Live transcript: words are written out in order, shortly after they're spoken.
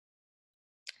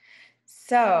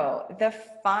So the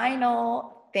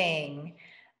final thing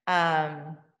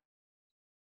that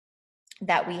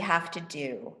we have to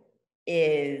do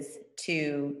is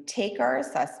to take our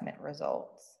assessment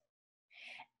results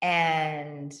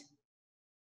and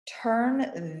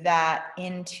turn that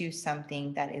into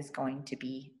something that is going to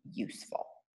be useful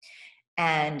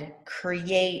and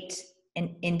create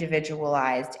an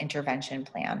individualized intervention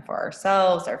plan for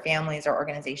ourselves, our families, our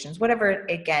organizations, whatever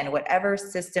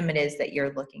system it is that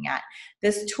you're looking at.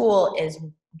 This tool is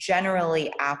generally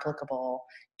applicable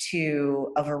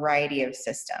to a variety of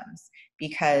systems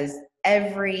because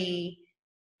every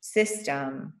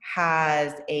system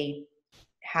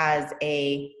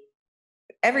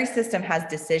every system has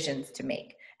decisions to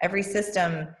make. Every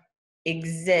system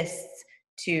exists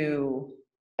to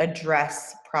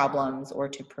address problems or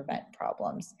to prevent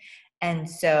problems. And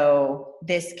so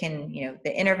this can,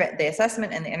 the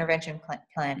assessment and the intervention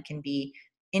plan can be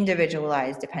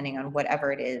individualized depending on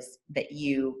whatever it is that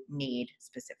you need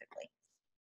specifically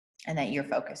and that you're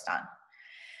focused on.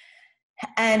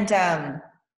 And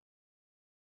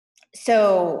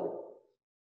so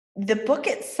the book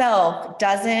itself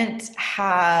doesn't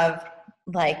have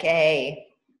like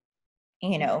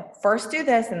first do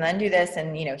this and then do this,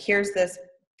 and here's this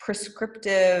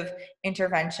prescriptive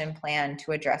intervention plan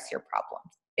to address your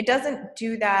problems. It doesn't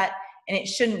do that, and it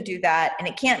shouldn't do that, and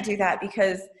it can't do that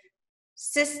because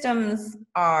systems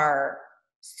are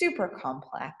super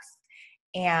complex,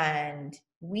 and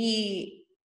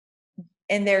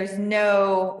there's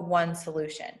no one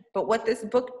solution. But what this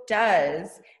book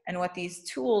does and what these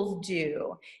tools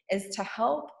do is to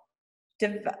help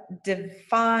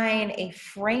define a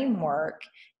framework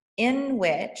in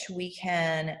which we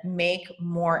can make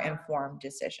more informed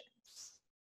decisions.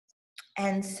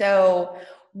 And so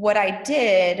what I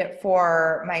did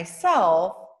for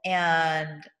myself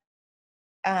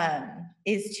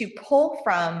is to pull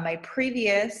from my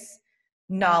previous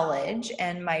knowledge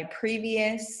and my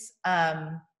previous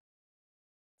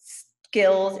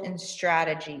skills and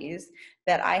strategies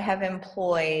that I have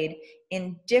employed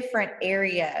in different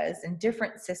areas and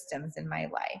different systems in my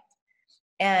life.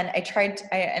 And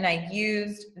I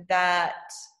used that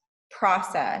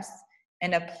process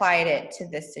and applied it to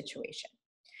this situation.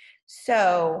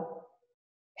 So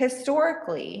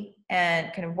historically,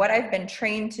 and kind of what I've been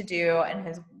trained to do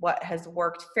and what has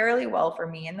worked fairly well for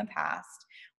me in the past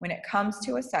when it comes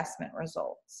to assessment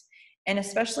results, and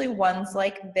especially ones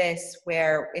like this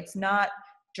where it's not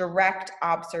direct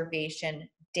observation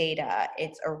data,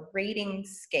 it's a rating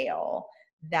scale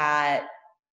that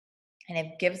kind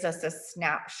of gives us a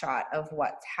snapshot of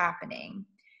what's happening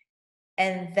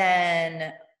and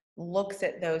then looks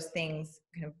at those things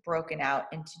kind of broken out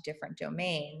into different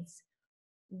domains.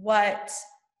 What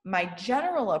my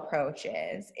general approach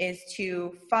is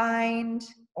to find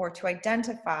or to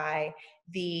identify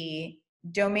the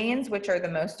domains which are the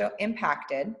most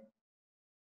impacted.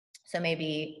 So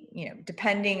maybe,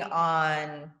 depending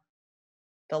on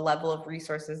the level of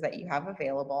resources that you have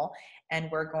available,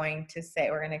 and we're going to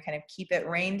kind of keep it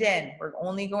reined in. We're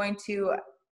only going to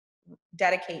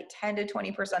dedicate 10 to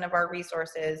 20% of our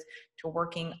resources to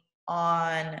working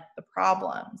on the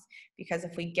problems, because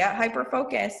if we get hyper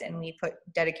focused and we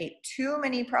dedicate too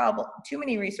many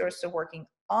resources to working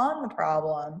on the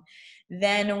problem,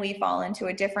 then we fall into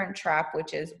a different trap,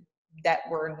 which is that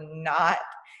we're not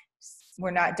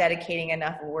dedicating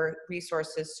enough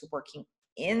resources to working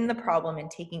in the problem and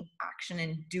taking action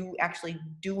and actually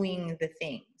doing the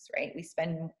things, right?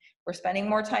 We're spending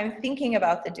more time thinking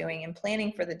about the doing and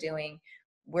planning for the doing.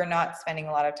 We're not spending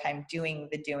a lot of time doing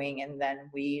the doing, and then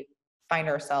we find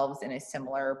ourselves in a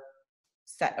similar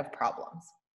set of problems.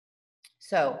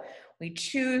 So we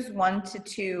choose 1 to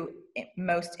 2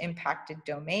 most impacted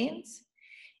domains.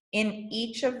 In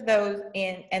each of those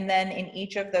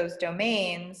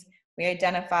domains, we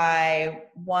identify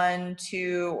 1,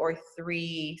 2, or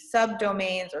 3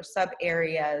 subdomains or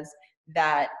sub-areas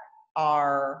that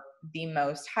are the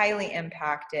most highly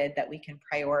impacted that we can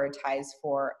prioritize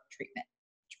for treatment,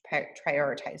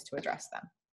 prioritize to address them.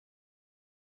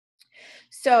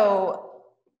 So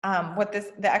what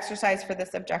the exercise for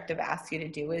this objective asks you to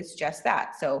do is just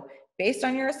that. So based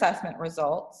on your assessment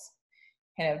results,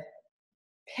 kind of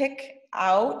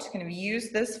use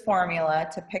this formula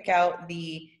to pick out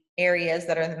the areas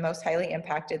that are the most highly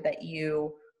impacted that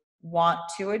you want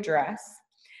to address,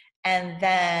 and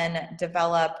then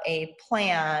develop a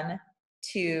plan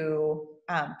to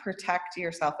protect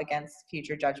yourself against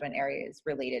future judgment areas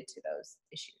related to those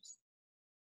issues.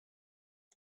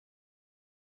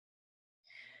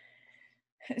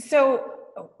 So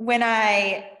when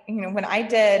I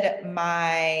did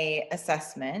my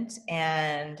assessment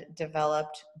and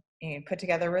developed, put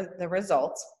together the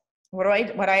results, what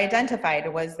I identified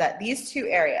was that these two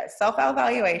areas,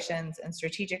 self-evaluations and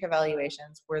strategic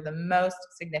evaluations, were the most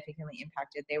significantly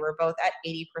impacted. They were both at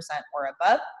 80% or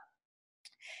above,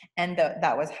 and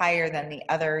that was higher than the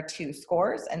other two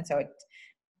scores. And so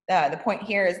the point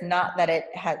here is not that it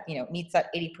has, meets that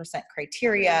 80%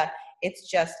 criteria. It's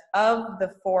just, of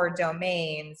the 4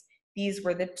 domains, these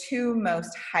were the 2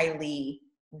 most highly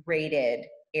rated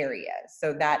areas.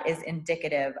 So that is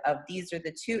indicative of, these are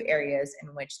the 2 areas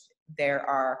in which there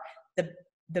are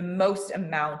the most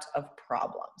amount of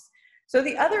problems. So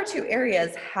the other 2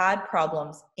 areas had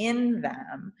problems in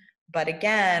them, but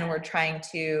again, we're trying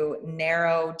to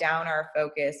narrow down our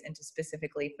focus and to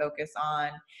specifically focus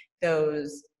on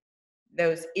those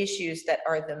issues that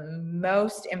are the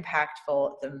most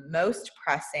impactful, the most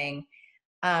pressing,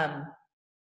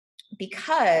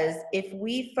 because if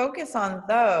we focus on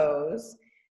those,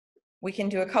 we can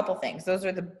do a couple things. Those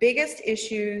are the biggest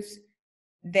issues.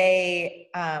 It's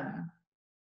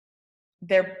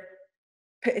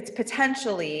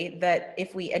potentially that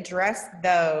if we address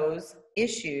those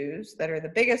issues that are the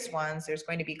biggest ones, there's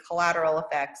going to be collateral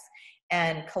effects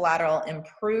and collateral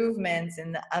improvements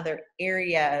in the other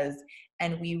areas,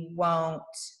 and we won't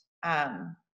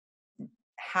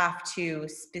have to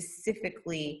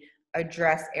specifically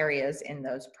address areas in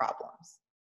those problems.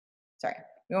 Sorry,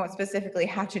 we won't specifically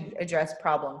have to address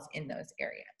problems in those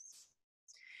areas.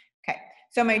 Okay,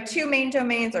 so my 2 main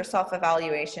domains are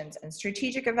self-evaluations and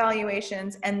strategic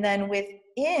evaluations, and then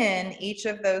within each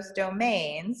of those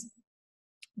domains,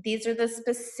 these are the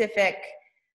specific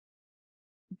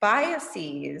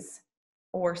biases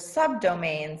or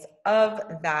subdomains of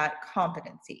that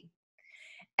competency.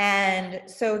 And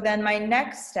so then my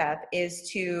next step is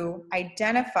to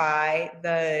identify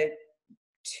the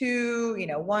 2,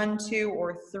 1, 2,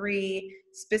 or 3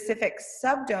 specific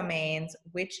subdomains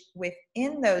which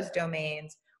within those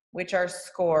domains which are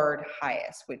scored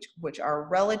highest, which are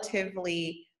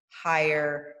relatively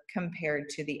higher compared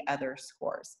to the other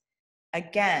scores.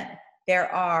 Again,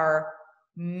 there are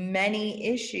many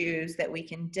issues that we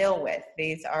can deal with.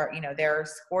 These are, there are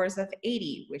scores of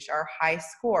 80, which are high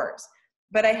scores,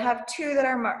 but I have 2 that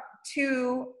are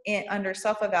 2 under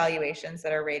self-evaluations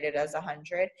that are rated as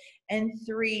 100, and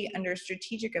 3 under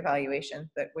strategic evaluations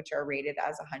which are rated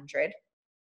as 100.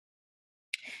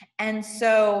 And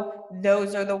so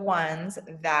those are the ones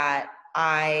that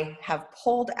I have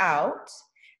pulled out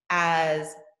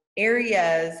as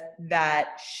areas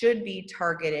that should be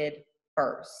targeted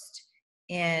first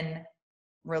in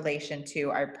relation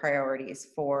to our priorities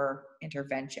for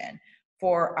intervention,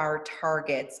 for our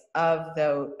targets of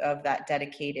that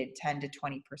dedicated 10 to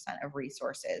 20% of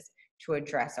resources to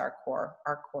address our core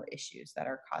issues that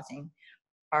are causing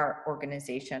our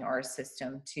organization or our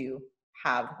system to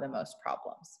have the most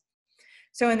problems.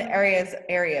 So in the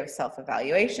area of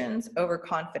self-evaluations,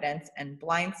 overconfidence and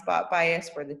blind spot bias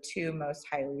were the 2 most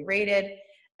highly rated.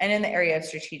 And in the area of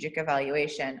strategic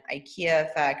evaluation, IKEA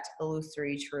effect,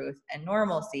 illusory truth, and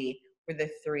normalcy were the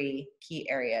 3 key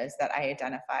areas that I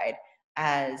identified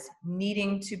as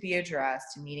needing to be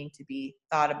addressed, needing to be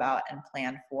thought about and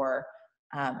planned for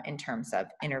in terms of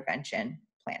intervention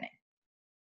planning.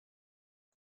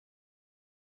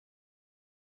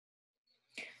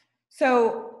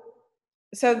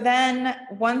 So then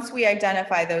once we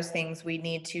identify those things, we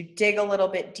need to dig a little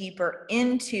bit deeper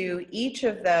into each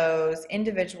of those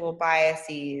individual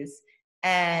biases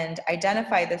and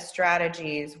identify the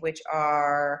strategies which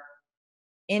are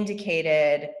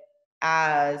indicated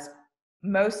as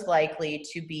most likely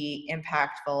to be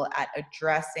impactful at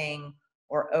addressing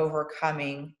or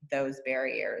overcoming those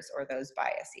barriers or those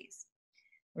biases,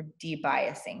 or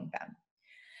debiasing them.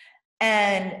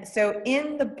 And so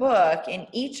in the book, in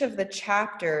each of the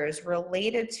chapters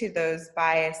related to those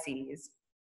biases,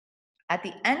 at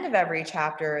the end of every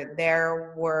chapter,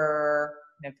 there were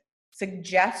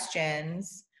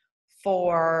suggestions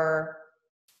for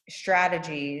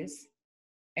strategies,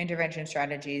 intervention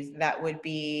strategies that would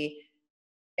be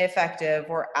effective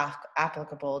or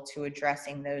applicable to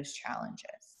addressing those challenges.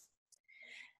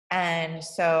 And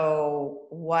so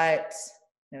what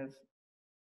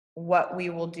we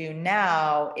will do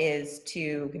now is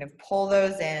to kind of pull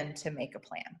those in to make a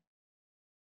plan.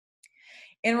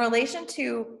 In relation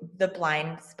to the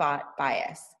blind spot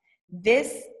bias,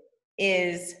 this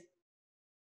is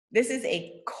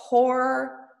a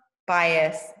core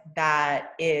bias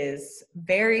that is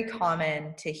very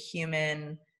common to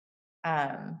human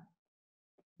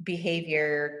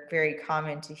behavior, very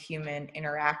common to human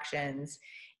interactions,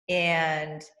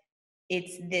 and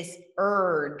it's this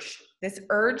urge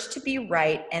to be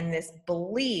right, and this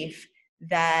belief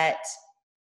that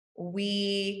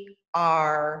we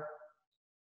are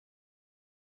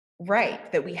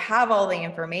right, that we have all the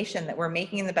information, that we're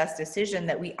making the best decision,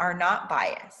 that we are not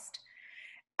biased.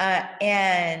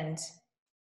 And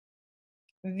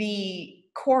the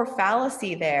core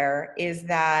fallacy there is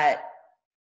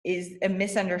a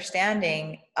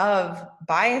misunderstanding of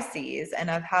biases and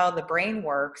of how the brain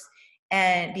works.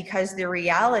 And because the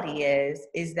reality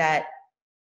is that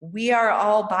we are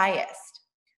all biased.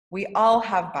 We all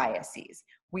have biases.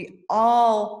 We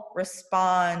all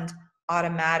respond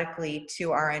automatically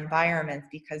to our environments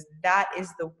because that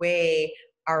is the way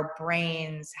our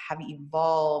brains have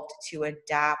evolved to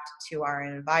adapt to our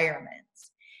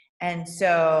environments. And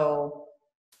so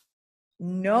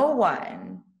no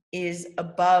one is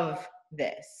above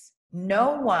this.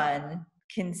 No one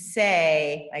can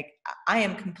say, like, I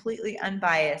am completely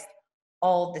unbiased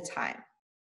all the time.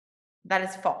 That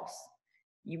is false.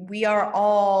 We are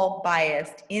all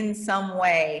biased in some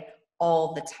way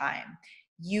all the time.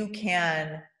 You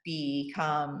can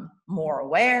become more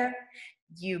aware.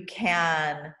 You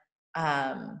can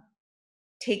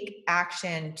take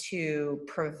action to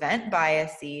prevent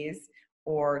biases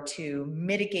or to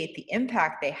mitigate the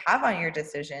impact they have on your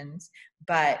decisions.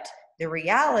 But the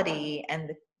reality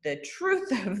and the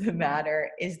truth of the matter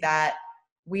is that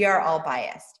we are all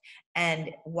biased.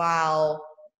 And while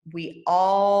we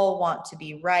all want to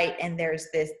be right, and there's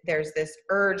this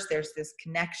urge, there's this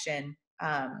connection,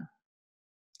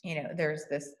 there's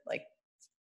this like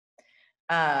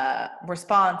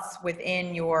response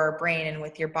within your brain and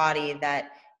with your body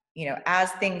that,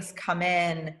 as things come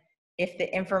in, if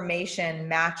the information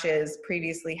matches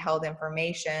previously held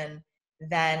information,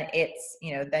 then it's,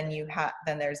 then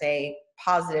there's a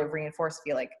positive reinforced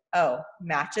feel, like, oh,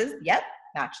 matches, yep,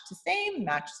 match the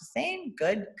same,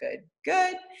 good.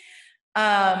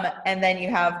 And then you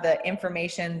have the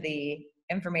information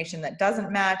that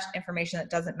doesn't match. Information that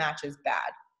doesn't match is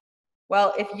bad.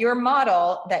 Well, if your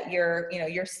model that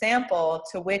your sample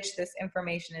to which this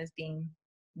information is being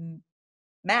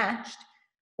matched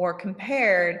or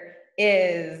compared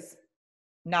is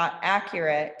not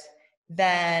accurate,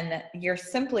 then you're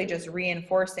simply just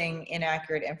reinforcing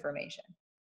inaccurate information.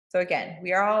 So again,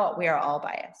 we are all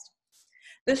biased.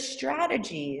 The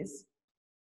strategies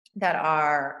that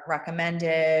are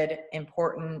recommended,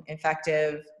 important,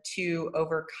 effective to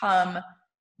overcome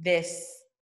this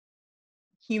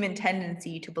human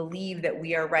tendency to believe that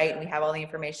we are right and we have all the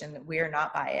information, that we are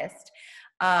not biased,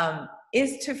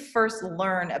 is to first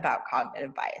learn about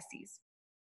cognitive biases.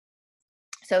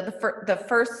 So the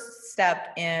first step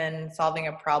in solving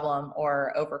a problem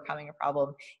or overcoming a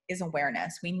problem is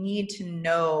awareness. We need to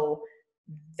know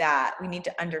that, we need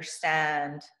to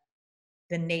understand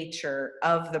the nature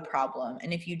of the problem.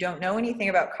 And if you don't know anything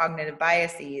about cognitive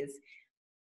biases,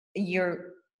 you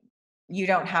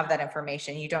don't have that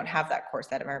information. You don't have that core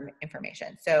set of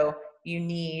information. So you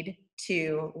need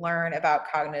to learn about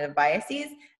cognitive biases,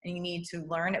 and you need to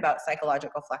learn about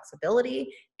psychological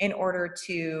flexibility in order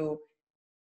to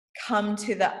come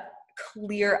to the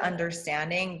clear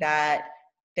understanding that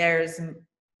there's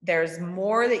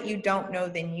more that you don't know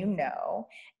than you know,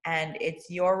 and it's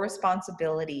your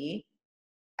responsibility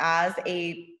as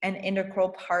an integral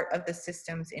part of the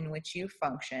systems in which you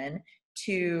function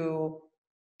to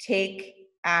take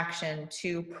action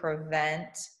to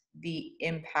prevent the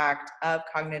impact of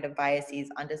cognitive biases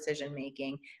on decision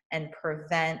making and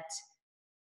prevent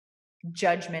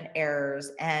judgment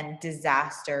errors and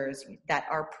disasters that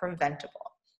are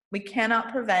preventable. We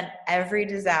cannot prevent every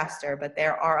disaster, but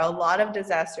there are a lot of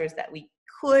disasters that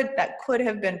could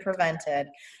have been prevented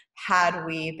had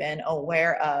we been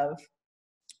aware of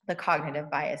the cognitive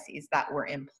biases that were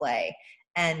in play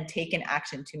and taken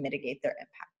action to mitigate their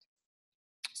impact.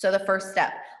 So the first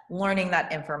step, learning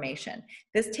that information.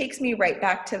 This takes me right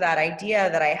back to that idea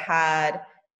that I had,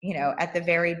 at the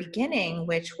very beginning,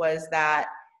 which was that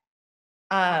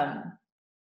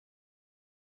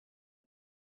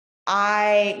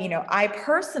I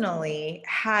personally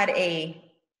had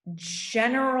a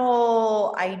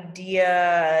general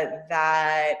idea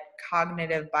that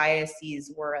cognitive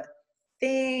biases were a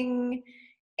thing,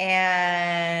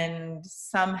 and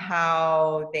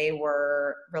somehow they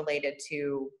were related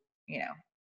to,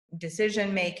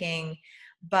 decision making.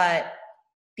 But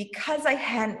because I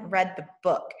hadn't read the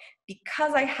book,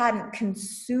 because I hadn't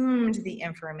consumed the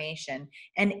information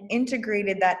and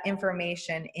integrated that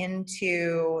information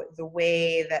into the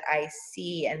way that I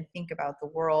see and think about the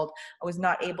world, I was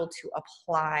not able to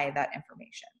apply that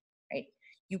information, right?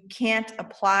 You can't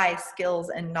apply skills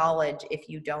and knowledge if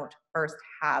you don't first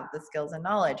have the skills and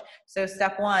knowledge. So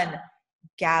step one,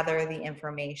 gather the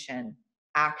information,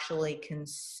 actually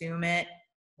consume it,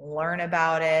 learn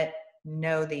about it,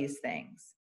 know these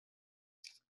things.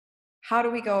 How do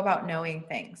we go about knowing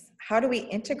things? How do we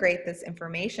integrate this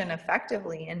information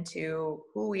effectively into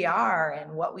who we are and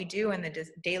what we do in the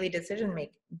daily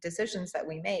decisions that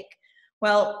we make?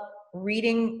 Well,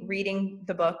 reading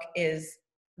the book is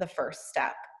the first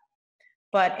step.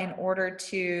 But in order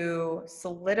to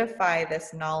solidify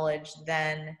this knowledge,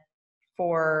 then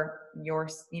for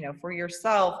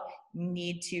yourself, you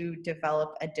need to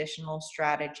develop additional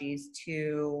strategies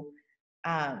to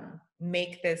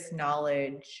make this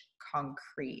knowledge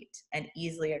concrete and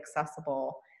easily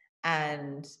accessible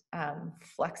and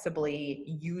flexibly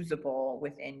usable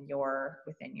within your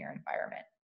environment.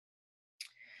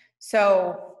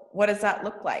 So what does that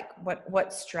look like?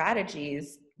 What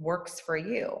strategies works for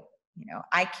you?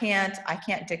 I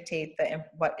can't dictate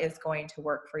what is going to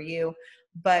work for you,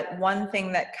 but one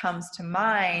thing that comes to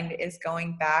mind is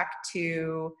going back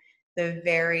to the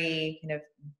very kind of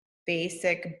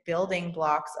basic building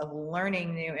blocks of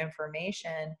learning new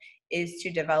information is to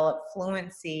develop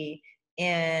fluency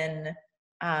in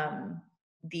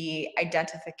the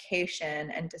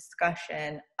identification and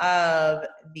discussion of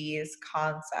these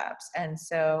concepts. And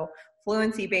so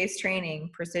fluency-based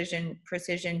training,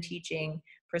 precision teaching,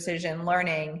 precision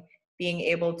learning, being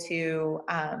able to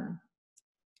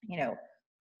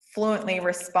fluently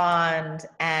respond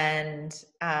and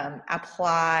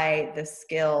apply the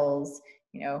skills.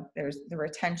 There's the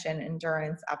retention,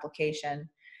 endurance, application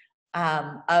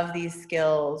of these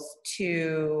skills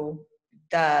to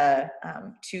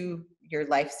your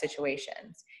life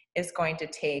situations is going to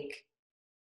take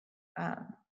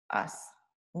us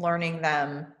learning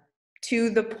them to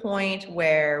the point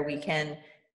where we can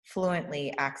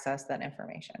fluently access that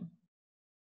information.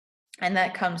 And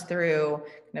that comes through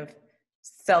kind of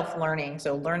self-learning.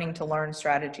 So learning to learn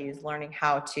strategies, learning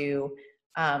how to,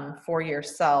 for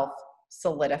yourself,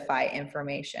 solidify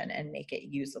information and make it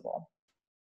usable.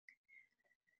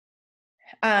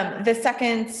 The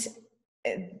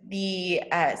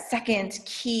second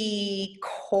key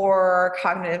core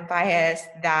cognitive bias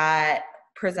that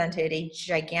presented a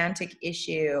gigantic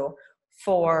issue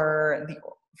for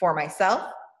myself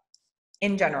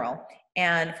in general,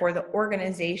 and for the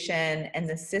organization and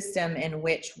the system in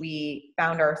which we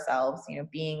found ourselves,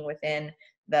 being within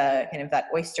the kind of that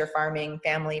oyster farming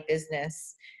family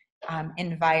business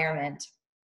environment.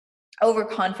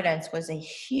 Overconfidence was a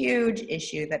huge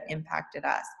issue that impacted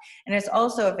us. And it's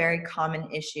also a very common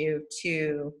issue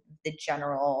to the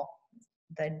general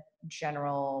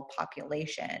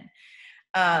population.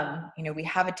 We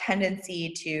have a tendency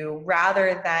to,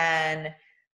 rather than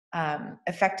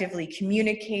effectively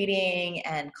communicating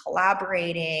and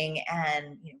collaborating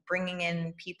and bringing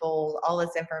in people, all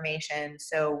this information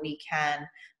so we can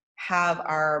have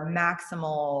our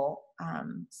maximal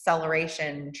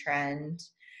acceleration trend,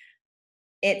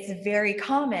 it's very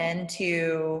common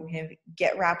to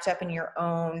get wrapped up in your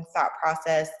own thought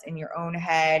process, in your own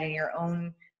head, in your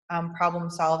own problem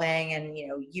solving, and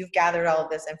you've gathered all of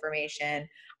this information.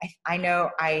 I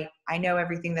know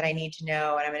everything that I need to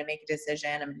know, and I'm going to make a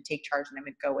decision. I'm going to take charge, and I'm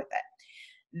going to go with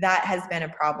it. That has been a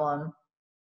problem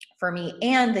for me,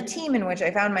 and the team in which I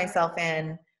found myself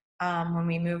in when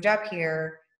we moved up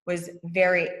here was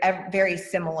very, very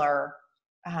similar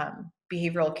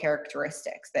behavioral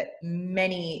characteristics, that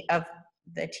many of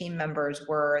the team members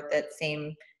were that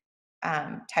same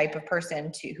type of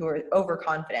person who are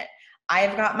overconfident.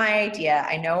 I've got my idea.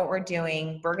 I know what we're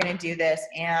doing. We're going to do this,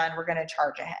 and we're going to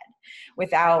charge ahead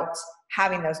without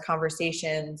having those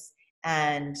conversations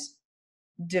and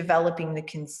developing the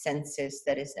consensus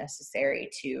that is necessary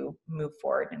to move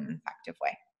forward in an effective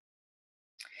way.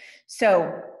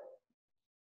 So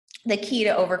the key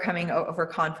to overcoming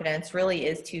overconfidence really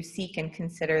is to seek and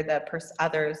consider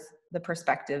the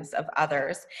perspectives of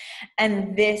others.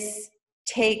 And this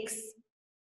takes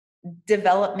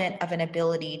development of an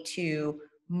ability to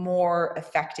more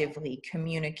effectively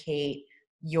communicate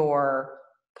your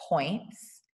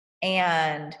points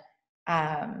and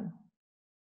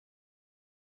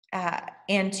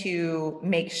to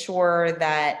make sure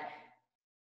that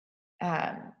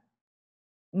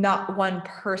not one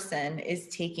person is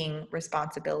taking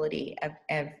responsibility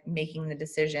of making the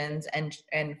decisions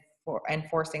and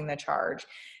forcing the charge,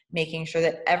 making sure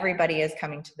that everybody is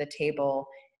coming to the table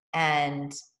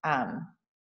and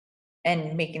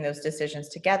making those decisions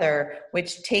together,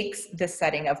 which takes the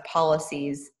setting of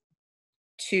policies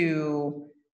to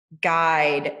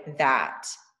guide that,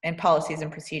 and policies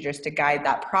and procedures to guide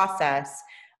that process,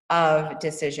 of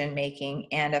decision making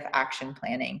and of action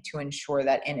planning to ensure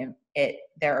that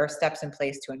there are steps in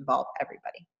place to involve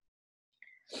everybody.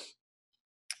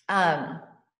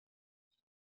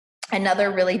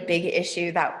 Another really big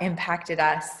issue that impacted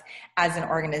us as an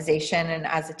organization and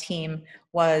as a team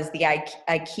was the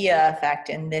IKEA effect,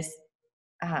 and this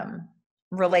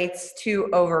relates to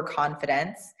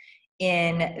overconfidence,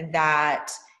 in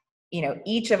that, you know,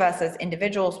 each of us as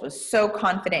individuals was so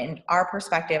confident in our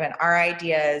perspective and our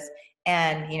ideas,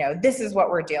 and, you know, this is what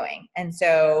we're doing. And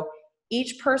so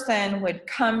each person would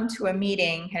come to a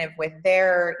meeting kind of with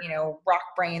their, you know, rock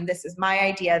brain, this is my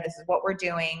idea, this is what we're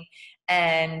doing.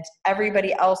 And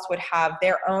everybody else would have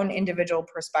their own individual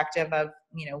perspective of,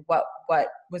 you know, what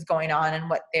was going on and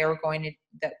what they were going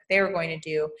to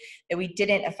do, that we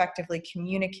didn't effectively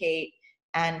communicate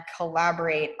and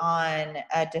collaborate on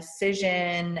a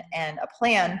decision and a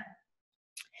plan,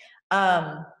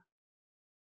 and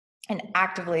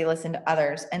actively listen to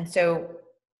others. And so,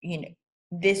 you know,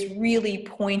 this really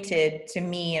pointed to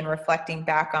me, and reflecting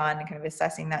back on and kind of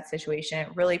assessing that situation, it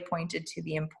really pointed to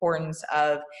the importance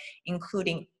of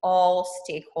including all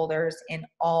stakeholders in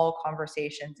all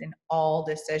conversations, in all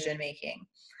decision making.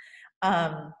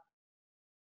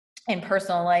 In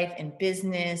personal life, in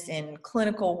business, in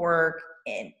clinical work,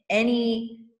 in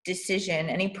any decision,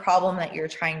 any problem that you're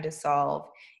trying to solve,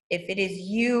 if it is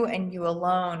you and you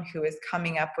alone who is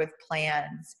coming up with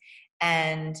plans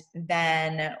and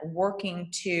then working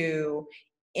to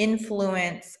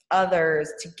influence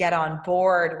others to get on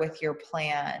board with your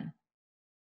plan,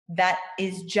 that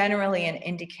is generally an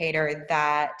indicator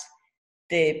that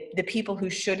the people who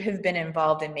should have been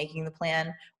involved in making the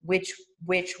plan, which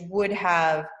would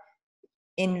have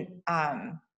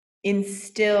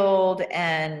instilled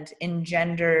and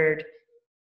engendered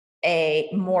a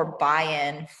more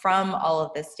buy-in from all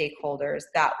of the stakeholders,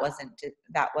 that wasn't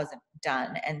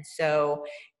done. And so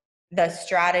the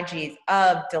strategies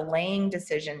of delaying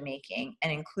decision making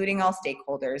and including all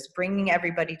stakeholders, bringing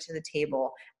everybody to the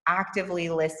table, actively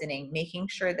listening, making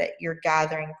sure that you're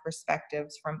gathering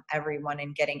perspectives from everyone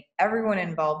and getting everyone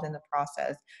involved in the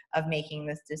process of making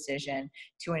this decision,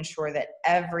 to ensure that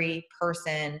every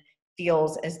person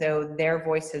feels as though their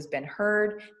voice has been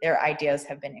heard, their ideas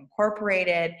have been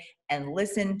incorporated and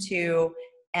listened to,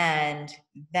 and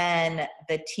then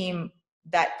that team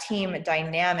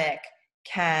dynamic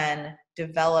can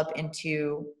develop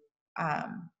into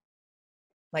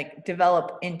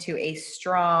a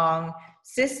strong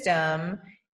system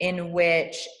in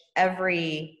which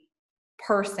every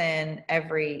person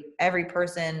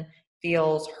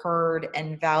feels heard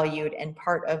and valued and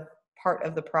part of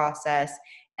the process,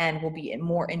 and will be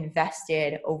more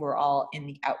invested overall in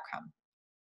the outcome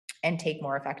and take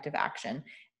more effective action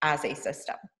as a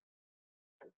system.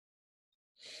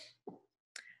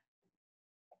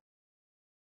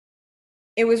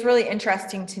 It was really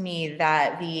interesting to me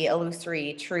that the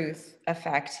illusory truth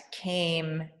effect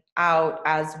came out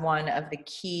as one of the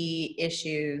key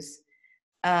issues,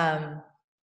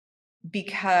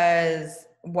 because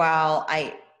while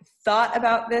I thought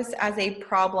about this as a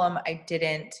problem, I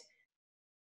didn't,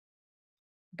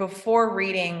 before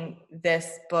reading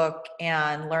this book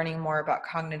and learning more about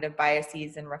cognitive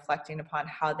biases and reflecting upon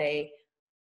how they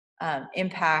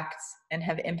impact and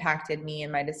have impacted me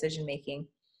in my decision making,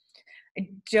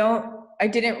 I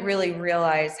didn't really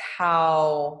realize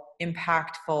how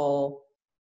impactful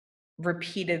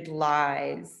repeated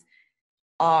lies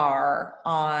are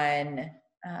on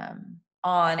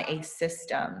a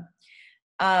system.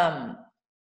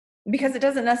 Because it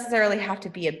doesn't necessarily have to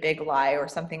be a big lie or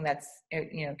something that's,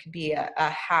 you know, could be a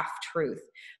half truth.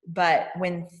 But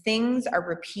when things are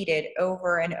repeated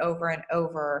over and over and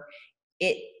over,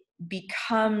 it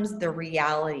becomes the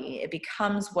reality. It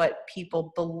becomes what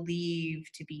people believe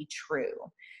to be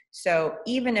true. So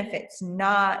even if it's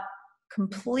not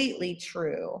completely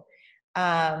true,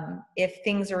 if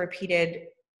things are repeated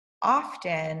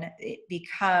often, it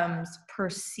becomes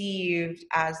perceived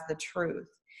as the truth.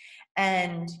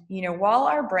 And, you know, while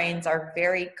our brains are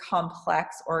very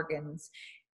complex organs,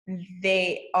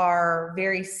 they are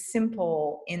very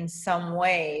simple in some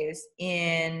ways.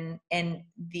 And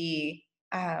the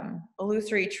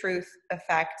illusory truth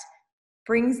effect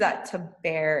brings that to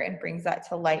bear and brings that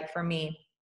to light for me,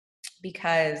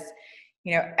 because,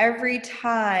 you know, every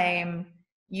time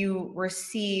you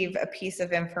receive a piece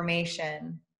of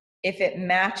information, if it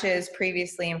matches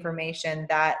previously information,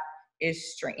 that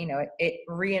is, you know, it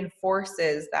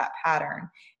reinforces that pattern.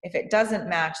 If it doesn't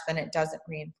match, then it doesn't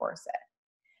reinforce it.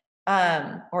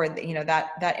 Or, you know,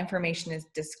 that information is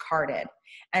discarded.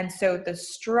 And so the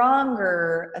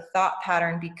stronger a thought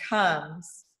pattern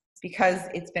becomes, because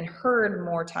it's been heard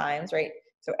more times, right?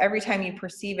 So every time you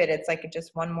perceive it, it's like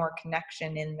just one more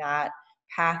connection in that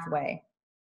pathway.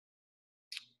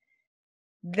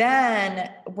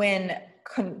 Then when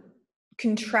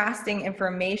contrasting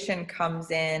information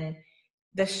comes in,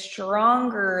 the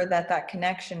stronger that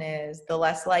connection is, the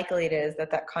less likely it is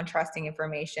that contrasting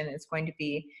information is going to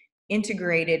be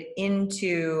integrated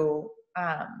into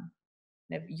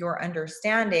your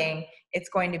understanding. It's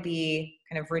going to be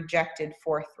kind of rejected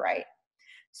forthright.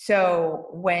 So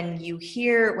when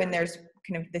there's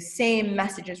kind of the same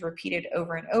messages repeated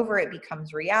over and over, it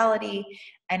becomes reality,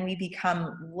 and we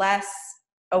become less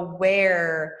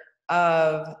aware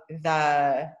of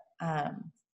the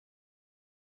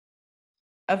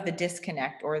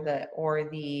disconnect or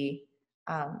the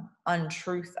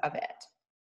untruth of it.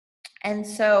 And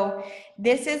so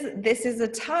this is a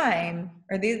time,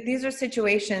 or these are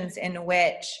situations in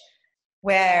which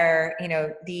where,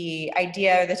 the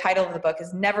idea or the title of the book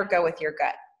is Never Go With Your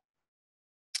Gut.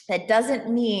 That doesn't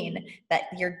mean that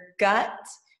your gut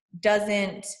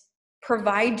doesn't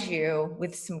provide you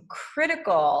with some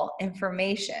critical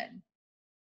information.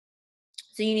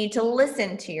 So you need to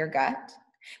listen to your gut,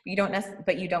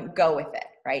 but you don't go with it,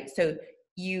 right? So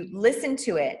you listen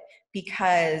to it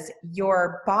because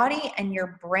your body and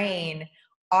your brain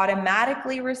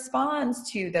automatically responds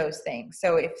to those things.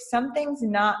 So if something's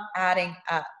not adding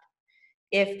up,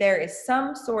 if there is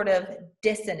some sort of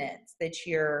dissonance that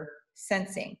you're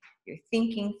sensing, you're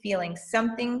thinking, feeling,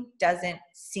 something doesn't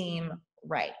seem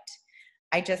right.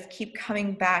 I just keep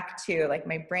coming back to, like,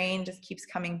 my brain just keeps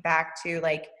coming back to,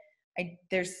 like,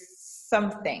 there's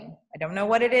something. I don't know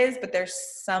what it is, but there's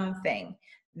something.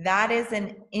 That is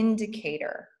an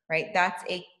indicator, right? That's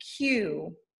a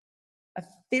cue, a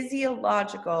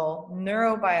physiological,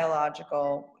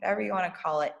 neurobiological, whatever you want to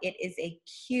call it. It is a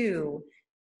cue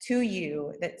to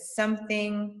you that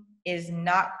something is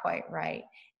not quite right,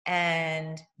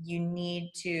 and you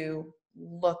need to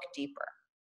look deeper.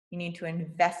 You need to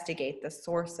investigate the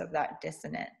source of that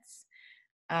dissonance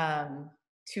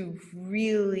to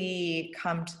really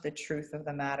come to the truth of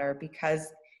the matter. Because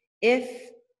if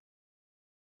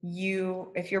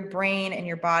your brain and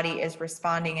your body is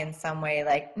responding in some way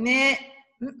like,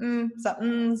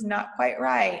 something's not quite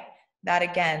right, that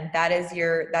again, that's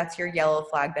your yellow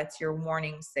flag, that's your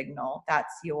warning signal,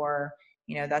 that's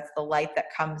that's the light that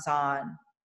comes on.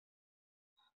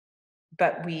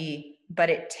 But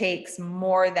it takes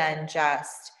more than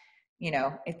just,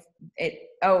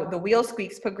 the wheel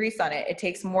squeaks, put grease on it. It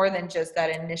takes more than just that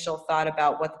initial thought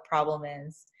about what the problem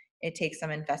is. It takes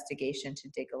some investigation to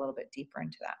dig a little bit deeper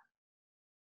into that.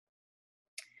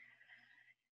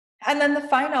 And then the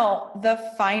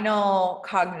final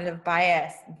cognitive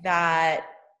bias that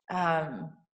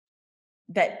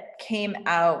came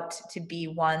out to be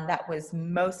one that was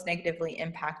most negatively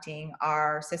impacting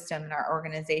our system and our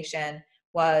organization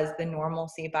was the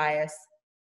normalcy bias,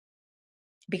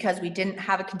 because we didn't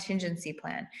have a contingency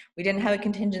plan. We didn't have a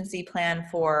contingency plan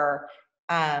for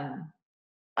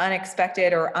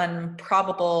unexpected or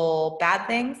improbable bad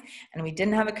things, and we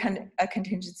didn't have a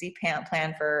contingency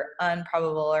plan for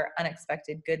improbable or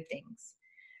unexpected good things.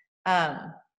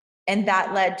 And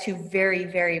that led to very,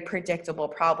 very predictable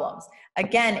problems.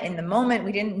 Again, in the moment,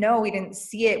 we didn't know, we didn't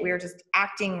see it. We were just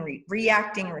acting,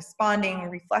 reacting, responding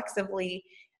reflexively,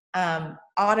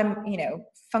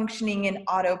 functioning in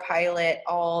autopilot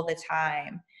all the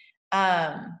time.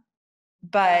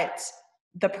 But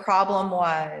the problem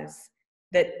was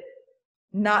that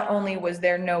not only was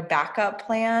there no backup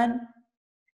plan,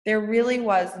 there really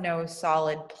was no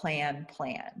solid plan.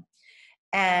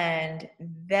 And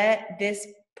that this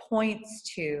points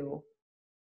to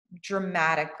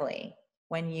dramatically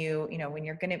when you're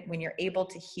able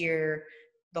to hear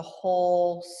the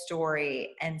whole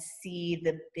story and see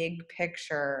the big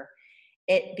picture,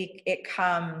 it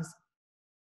becomes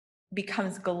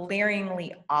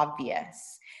glaringly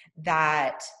obvious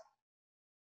that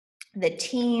the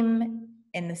team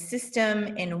and the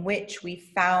system in which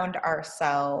we found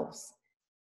ourselves,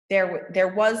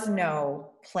 there was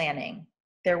no planning.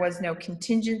 There was no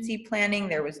contingency planning.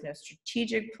 There was no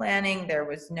strategic planning. There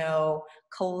was no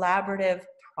collaborative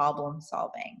problem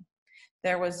solving.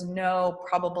 There was no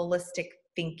probabilistic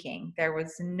thinking. There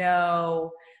was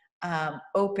no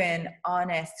open,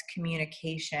 honest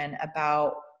communication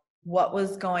about what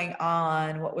was going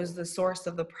on, what was the source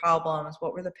of the problems,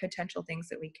 what were the potential things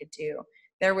that we could do.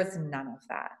 There was none of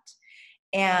that.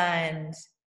 And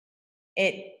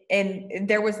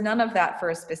there was none of that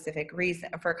for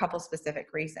a couple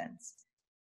specific reasons.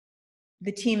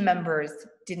 The team members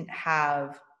didn't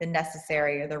have the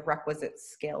necessary or the requisite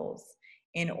skills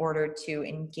in order to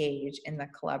engage in the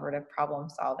collaborative problem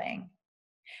solving.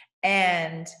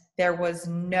 And there was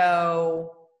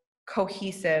no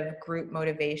cohesive group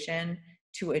motivation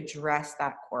to address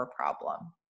that core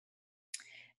problem.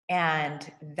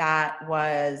 And that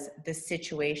was the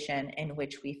situation in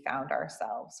which we found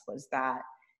ourselves, was that,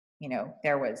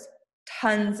 there was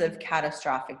tons of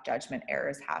catastrophic judgment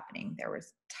errors happening. There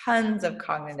was tons of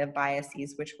cognitive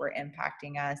biases which were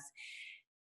impacting us.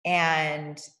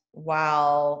 And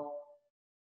while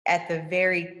at the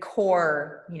very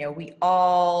core, we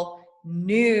all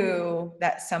knew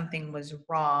that something was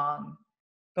wrong,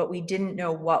 but we didn't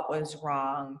know what was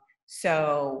wrong.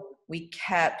 So we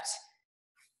kept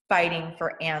fighting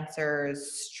for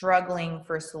answers, struggling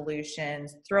for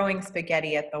solutions, throwing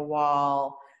spaghetti at the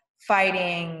wall,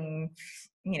 fighting,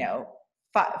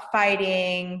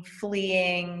 fighting,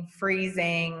 fleeing,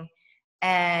 freezing,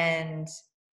 and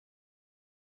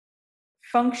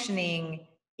functioning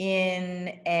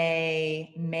in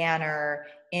a manner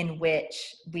in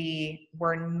which we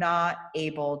were not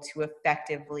able to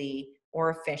effectively or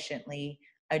efficiently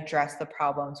address the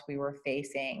problems we were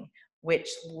facing, which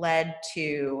led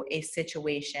to a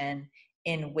situation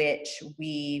in which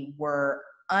we were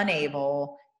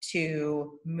unable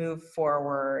to move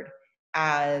forward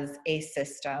as a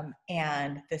system,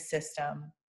 and the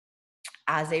system,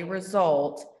 as a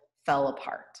result, fell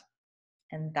apart.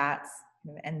 And that's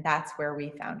where we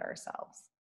found ourselves.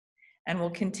 And we'll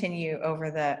continue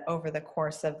over the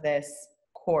course of this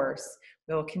course.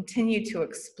 We'll continue to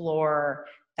explore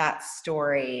that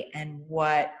story and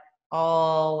what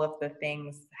all of the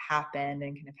things happened,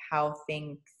 and kind of how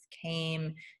things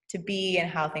came to be and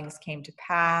how things came to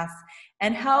pass,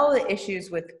 and how the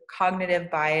issues with cognitive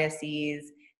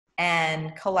biases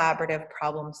and collaborative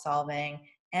problem solving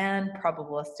and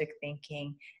probabilistic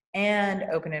thinking and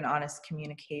open and honest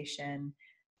communication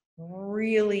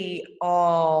really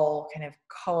all kind of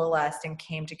coalesced and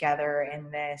came together in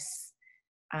this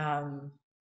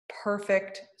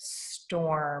perfect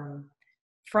storm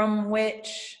from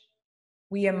which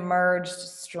we emerged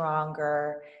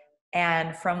stronger,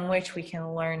 and from which we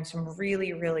can learn some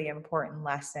really, really important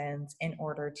lessons in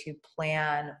order to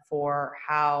plan for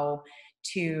how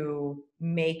to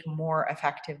make more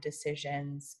effective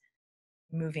decisions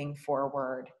moving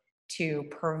forward, to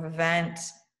prevent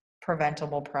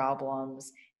preventable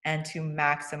problems, and to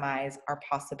maximize our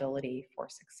possibility for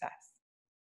success.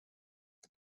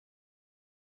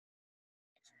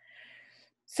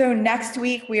 So next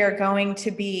week, we are going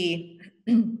to be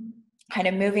kind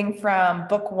of moving from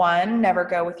book 1, Never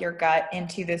Go With Your Gut,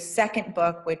 into the second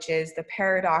book, which is The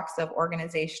Paradox of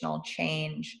Organizational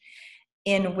Change,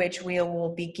 in which we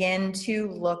will begin to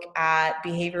look at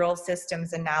behavioral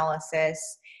systems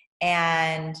analysis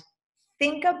and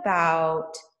think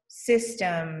about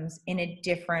systems in a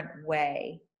different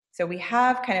way. So we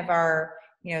have kind of our,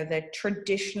 the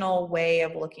traditional way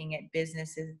of looking at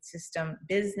businesses and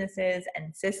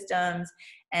systems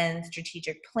and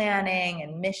strategic planning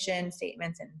and mission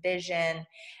statements and vision,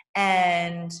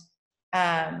 and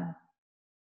kind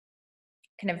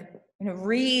of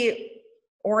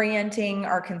reorienting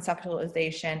our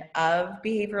conceptualization of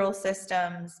behavioral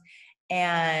systems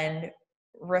and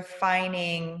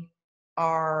refining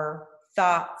our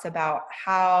thoughts about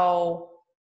how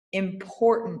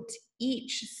important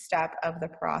each step of the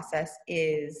process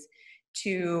is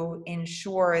to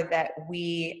ensure that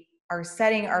we are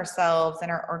setting ourselves and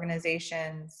our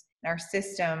organizations and our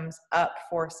systems up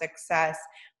for success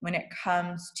when it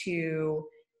comes to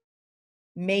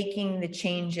making the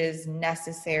changes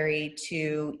necessary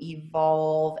to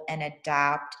evolve and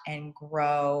adapt and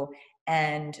grow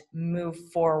and move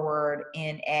forward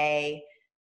in a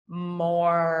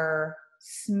more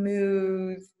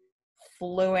smooth,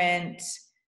 fluent,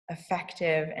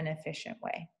 effective, and efficient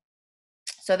way.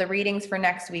 So the readings for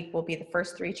next week will be the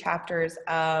first 3 chapters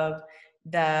of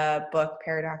the book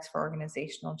Paradox for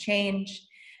Organizational Change,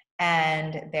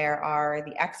 and there are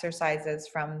the exercises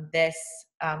from this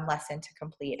lesson to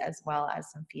complete, as well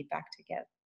as some feedback to give.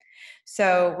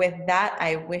 So with that,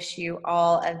 I wish you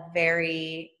all a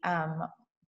very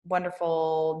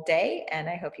wonderful day, and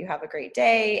I hope you have a great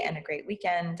day and a great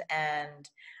weekend, and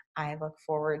I look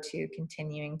forward to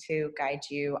continuing to guide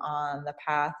you on the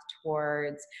path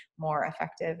towards more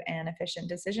effective and efficient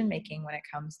decision making when it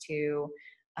comes to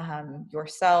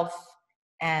yourself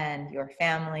and your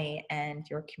family and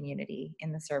your community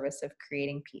in the service of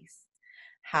creating peace.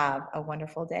 Have a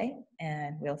wonderful day,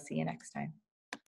 and we'll see you next time.